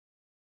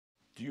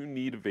Do you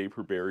need a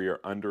vapor barrier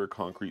under a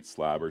concrete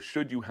slab, or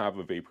should you have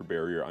a vapor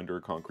barrier under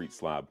a concrete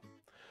slab?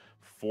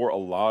 For a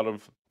lot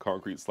of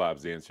concrete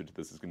slabs, the answer to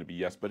this is going to be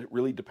yes, but it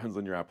really depends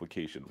on your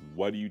application.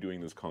 What are you doing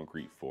this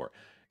concrete for?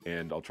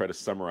 And I'll try to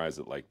summarize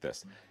it like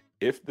this.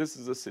 If this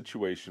is a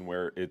situation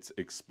where it's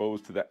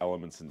exposed to the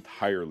elements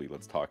entirely,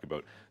 let's talk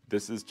about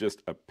this is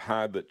just a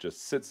pad that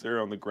just sits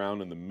there on the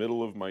ground in the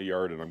middle of my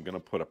yard, and I'm going to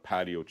put a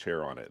patio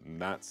chair on it, and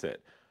that's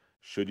it.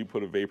 Should you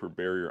put a vapor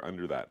barrier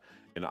under that?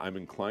 And I'm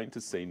inclined to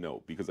say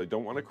no, because I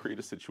don't want to create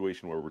a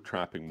situation where we're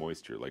trapping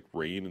moisture, like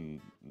rain and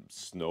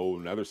snow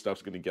and other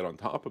stuff's going to get on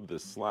top of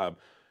this slab.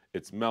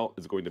 It's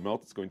going to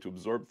melt, it's going to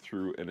absorb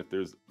through, and if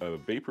there's a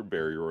vapor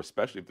barrier, or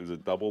especially if there's a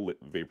double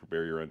vapor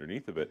barrier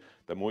underneath of it,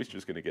 the moisture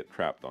is going to get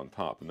trapped on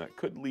top, and that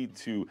could lead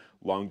to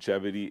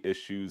longevity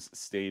issues,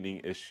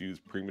 staining issues,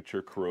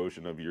 premature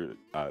corrosion of your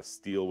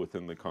steel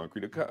within the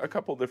concrete, a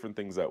couple different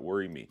things that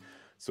worry me.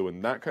 So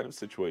in that kind of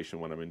situation,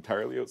 when I'm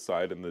entirely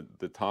outside and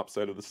the top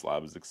side of the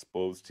slab is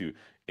exposed to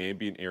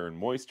ambient air and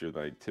moisture,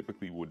 then I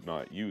typically would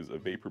not use a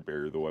vapor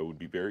barrier, though I would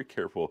be very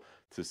careful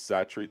to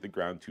saturate the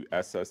ground to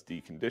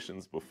SSD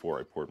conditions before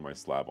I poured my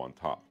slab on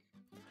top.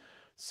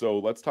 So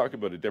let's talk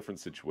about a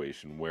different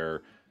situation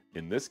where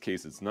in this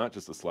case, it's not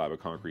just a slab of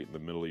concrete in the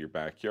middle of your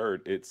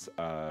backyard, it's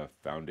a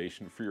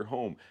foundation for your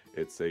home.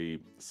 It's a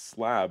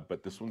slab,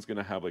 but this one's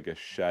gonna have like a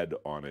shed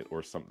on it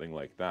or something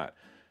like that.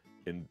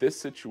 In this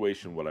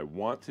situation, what I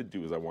want to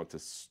do is I want to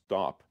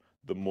stop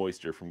the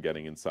moisture from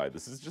getting inside.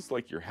 This is just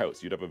like your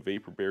house. You'd have a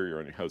vapor barrier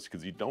on your house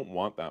because you don't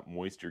want that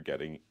moisture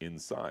getting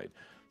inside.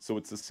 So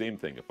it's the same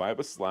thing. If I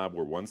have a slab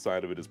where one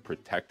side of it is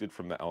protected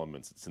from the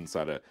elements, it's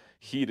inside a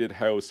heated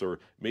house, or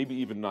maybe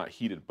even not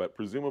heated, but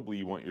presumably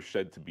you want your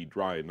shed to be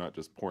dry and not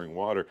just pouring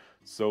water.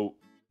 So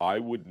I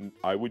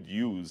would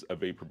use a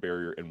vapor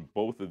barrier in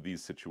both of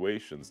these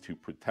situations to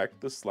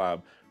protect the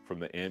slab from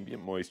the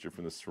ambient moisture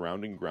from the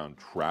surrounding ground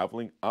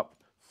traveling up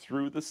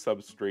through the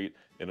substrate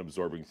and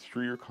absorbing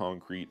through your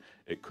concrete.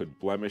 It could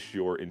blemish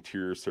your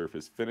interior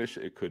surface finish.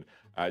 It could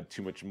add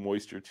too much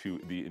moisture to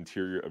the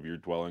interior of your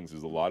dwellings.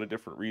 There's a lot of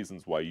different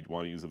reasons why you'd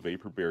want to use a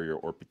vapor barrier,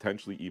 or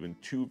potentially even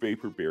two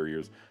vapor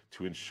barriers,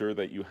 to ensure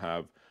that you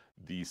have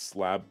the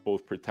slab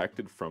both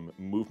protected from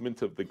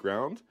movement of the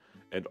ground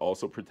and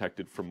also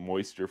protected from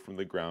moisture from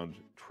the ground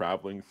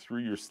traveling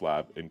through your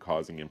slab and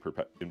causing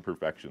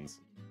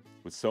imperfections.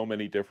 With so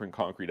many different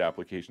concrete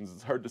applications,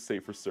 it's hard to say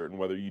for certain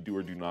whether you do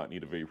or do not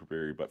need a vapor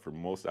barrier, but for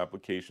most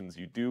applications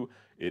you do.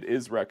 It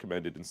is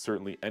recommended, and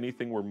certainly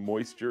anything where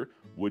moisture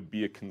would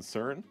be a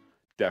concern,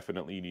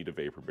 definitely you need a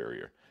vapor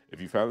barrier. If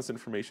you found this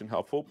information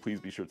helpful, please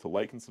be sure to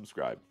like and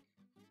subscribe.